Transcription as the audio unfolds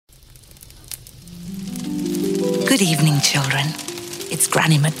Good evening, children. It's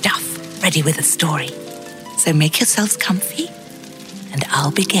Granny Macduff, ready with a story. So make yourselves comfy, and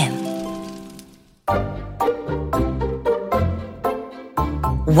I'll begin.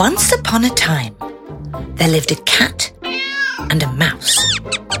 Once upon a time, there lived a cat and a mouse.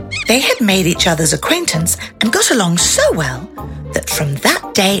 They had made each other's acquaintance and got along so well that from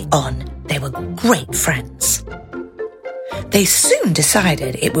that day on, they were great friends. They soon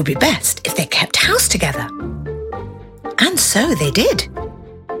decided it would be best if they kept house together. And so they did.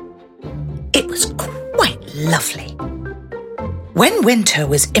 It was quite lovely. When winter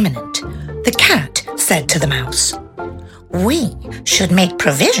was imminent, the cat said to the mouse, "We should make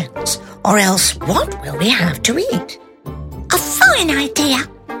provisions, or else what will we have to eat?" "A fine idea,"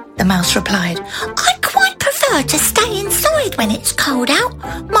 the mouse replied. "I quite prefer to stay inside when it's cold out.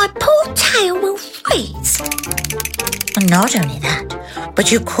 My poor tail will freeze." "Not only that,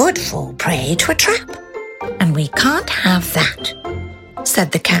 but you could fall prey to a trap, and we can't have that,"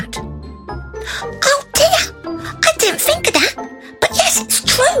 said the cat. "Oh dear, I didn't think of that. But yes, it's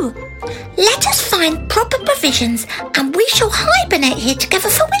true. Let us find proper provisions and we shall hibernate here together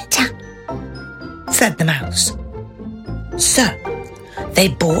for winter," said the mouse. So they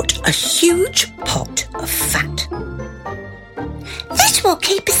bought a huge pot of fat. "This will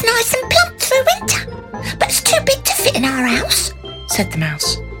keep us nice and plump through winter, but it's too big to fit in our house," said the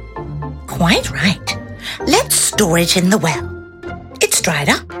mouse. "Quite right. Let's store it in the well. It's dried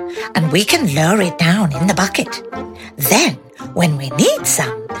up, and we can lower it down in the bucket. Then, when we need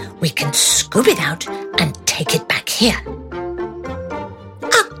some, we can scoop it out and take it back here."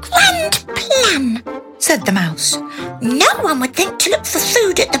 "A grand plan," said the mouse. "No one would think to look for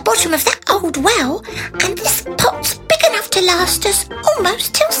food at the bottom of that old well, and this pot's big enough to last us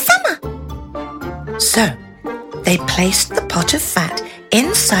almost till summer." So they placed the pot of fat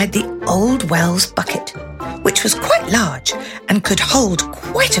inside the old well's bucket, which was quite large and could hold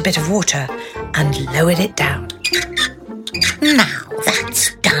quite a bit of water, and lowered it down. "Now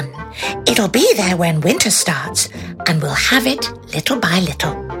that's done. It'll be there when winter starts, and we'll have it little by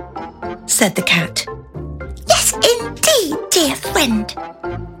little," said the cat. "Yes, indeed, dear friend,"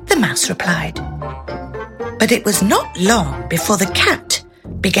 the mouse replied. But it was not long before the cat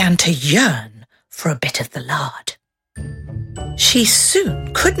began to yearn for a bit of the lard. She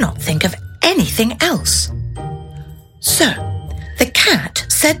soon could not think of anything else. So the cat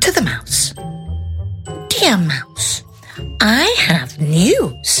said to the mouse, "Dear mouse, I have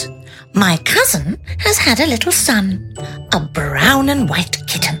news. My cousin has had a little son, a brown and white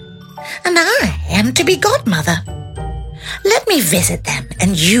kitten, and I am to be godmother. Let me visit them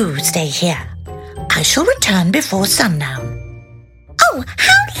and you stay here. I shall return before sundown." "Oh,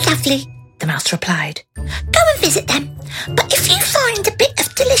 how lovely," the mouse replied. "Go and visit them, but if you find a bit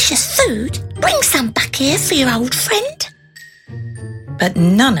of delicious food, bring some back here for your old friend." But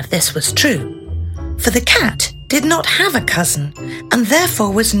none of this was true, for the cat did not have a cousin and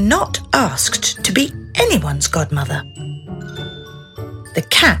therefore was not asked to be anyone's godmother. The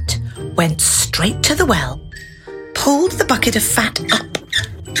cat went straight to the well, pulled the bucket of fat up,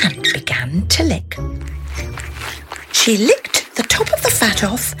 and began to lick. She licked the top of the fat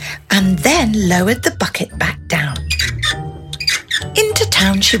off and then lowered the bucket back down. Into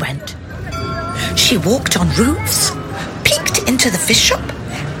town she went. She walked on roofs, peeked into the fish shop,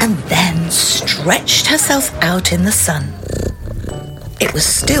 and then stretched herself out in the sun. It was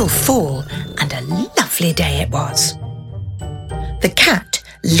still fall, and a lovely day it was. The cat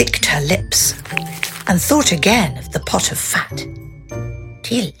licked her lips and thought again of the pot of fat.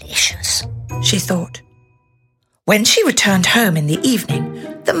 "Delicious," she thought. When she returned home in the evening,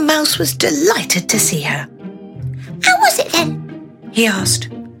 the mouse was delighted to see her. "How was it then?" he asked.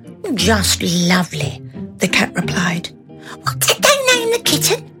 "Just lovely," the cat replied. "What did they name the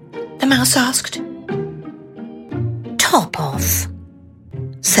kitten?" the mouse asked. "Top off,"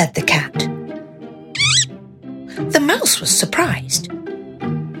 said the cat. The mouse was surprised.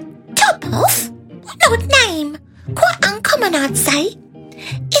 "Top off? What an odd name. Quite uncommon, I'd say.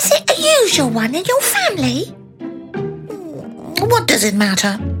 Is it a usual one in your family?" "What does it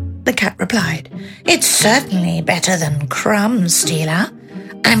matter?" the cat replied. "It's certainly better than Crumb Stealer.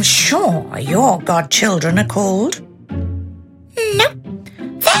 I'm sure your godchildren are called." "No,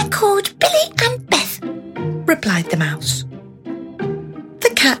 they're called Billy and Beth," replied the mouse.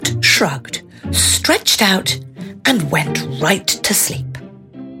 The cat shrugged, stretched out, and went right to sleep.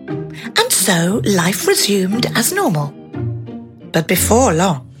 And so life resumed as normal. But before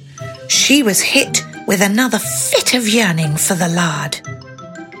long, she was hit with another fit of yearning for the lard.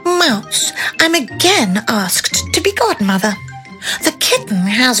 "Mouse, I'm again asked to be godmother. The kitten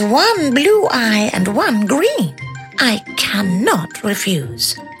has one blue eye and one green. I cannot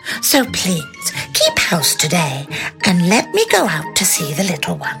refuse. So please, keep house today and let me go out to see the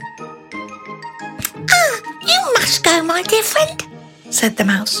little one." "Ah, you must go, my dear friend," said the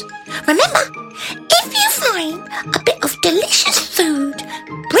mouse. "Remember, if you find a bit of delicious food,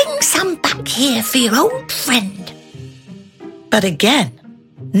 bring some back here for your old friend." But again,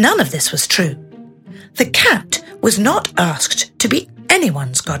 none of this was true. The cat was not asked to be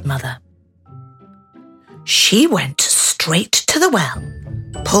anyone's godmother. She went straight to the well,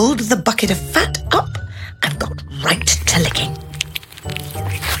 pulled the bucket of fat up, and got right to licking.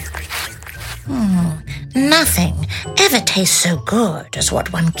 Nothing ever tastes so good as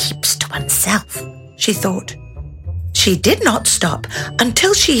what one keeps to oneself, she thought. She did not stop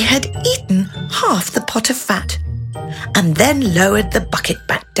until she had eaten half the pot of fat, and then lowered the bucket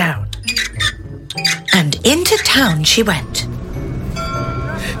back down. And into town she went.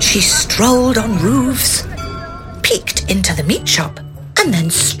 She strolled on roofs, peeked into the meat shop, and then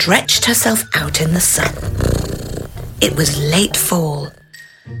stretched herself out in the sun. It was late fall,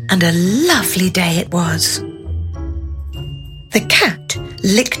 and a lovely day it was. The cat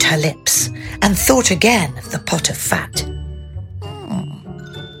licked her lips and thought again of the pot of fat.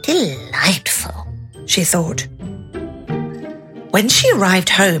 Delightful, she thought. When she arrived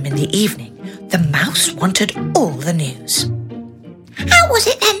home in the evening, the mouse wanted all the news. "How was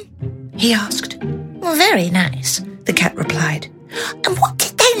it then?" he asked. "Very nice," the cat replied. "And what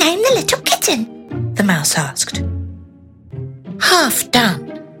did they name the little kitten?" the mouse asked. "Half done,"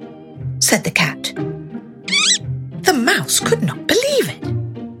 said the cat. The mouse could not believe it.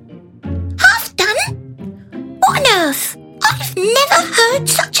 "Half done? What on earth? I've never heard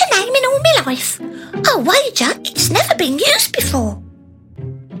such a name in all my life. I'll wager it's never been used before."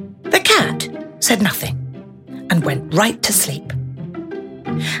 The cat said nothing and went right to sleep.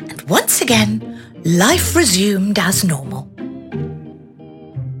 And once again, life resumed as normal.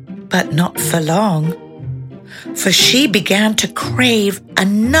 But not for long, for she began to crave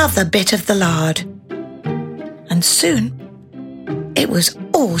another bit of the lard. And soon, it was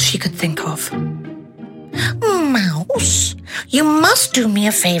all she could think of. "Mouse, you must do me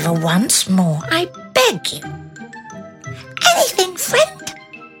a favour once more, I beg you." "Anything, friend?"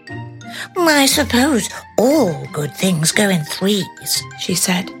 "I suppose all good things go in threes," she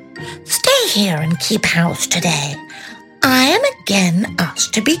said. "Stay here and keep house today. I am again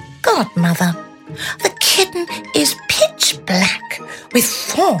asked to be godmother. The kitten is pitch black with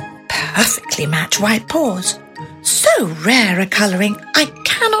 4 perfectly matched white paws. So rare a colouring I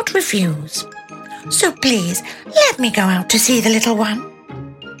cannot refuse. So please let me go out to see the little one."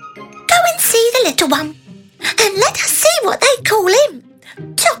 "Go and see the little one, and let us see what they call him.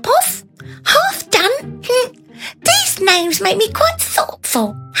 Top off, half done. These names make me quite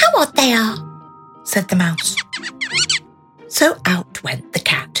thoughtful. How odd they are," said the mouse. So out went the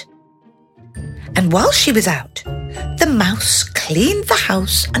cat. And while she was out, the mouse cleaned the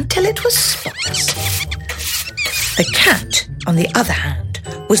house until it was spotless. The cat, on the other hand,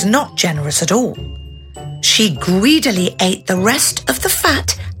 was not generous at all. She greedily ate the rest of the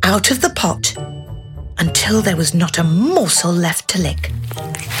fat out of the pot until there was not a morsel left to lick.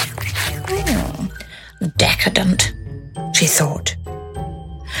 Decadent, she thought.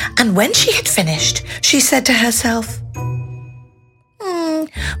 And when she had finished, she said to herself,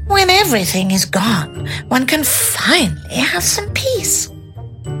 "When everything is gone, one can finally have some peace."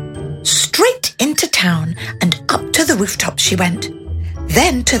 Straight into town and up to the rooftop she went,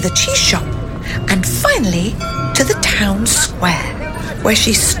 then to the cheese shop, and finally to the town square, where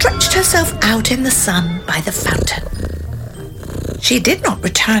she stretched herself out in the sun by the fountain. She did not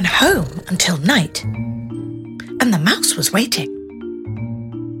return home until night, and the mouse was waiting.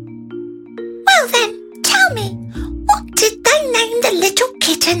 "Well then, tell me, what did they name the little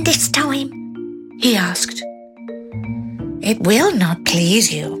kitten this time?" he asked. "It will not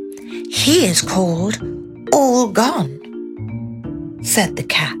please you. He is called All Gone," said the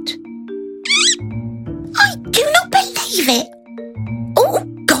cat. "I do not believe it. All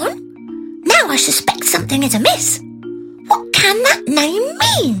gone? Now I suspect something is amiss. What can that name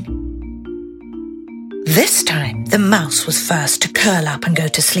mean?" This time the mouse was first to curl up and go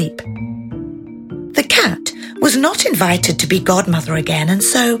to sleep. The cat was not invited to be godmother again, and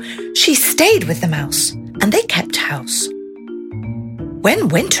so she stayed with the mouse, and they kept house. When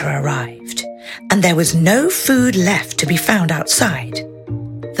winter arrived, and there was no food left to be found outside,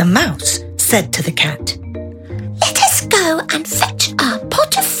 the mouse said to the cat, "Let us go and fetch our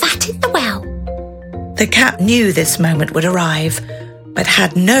pot of fat in the well." The cat knew this moment would arrive, but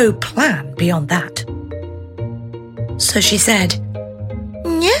had no plan beyond that. So she said,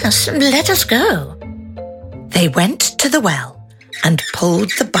 "Yes, let us go." They went to the well and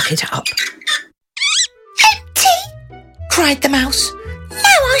pulled the bucket up. Empty! cried the mouse.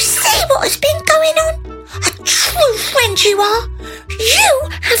 Now I see what has been going on. A true friend you are. You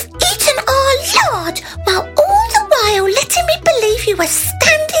have eaten our lard while all the while letting me believe you were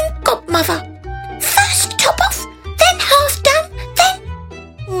standing godmother. First top off, then half done,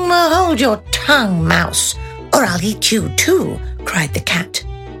 then... Hold your tongue, mouse, or I'll eat you too, cried the cat.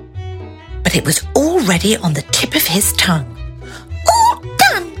 But it was already on the tip of his tongue. All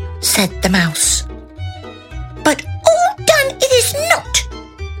done, said the mouse. But all done it is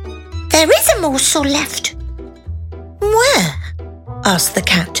not. There is a morsel left. Where? asked the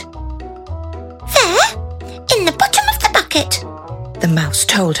cat. There, in the bottom of the bucket, the mouse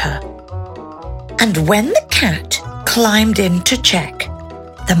told her. And when the cat climbed in to check,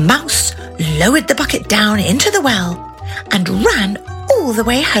 the mouse lowered the bucket down into the well and ran all the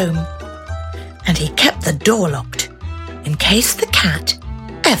way home. And he kept the door locked in case the cat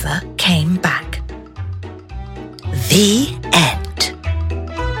ever came back. The end.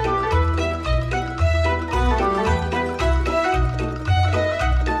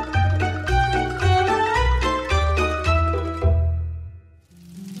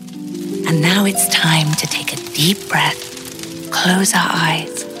 And now it's time to take a deep breath, close our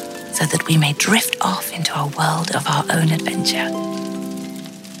eyes, so that we may drift off into a world of our own adventure.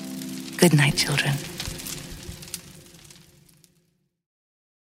 Good night, children.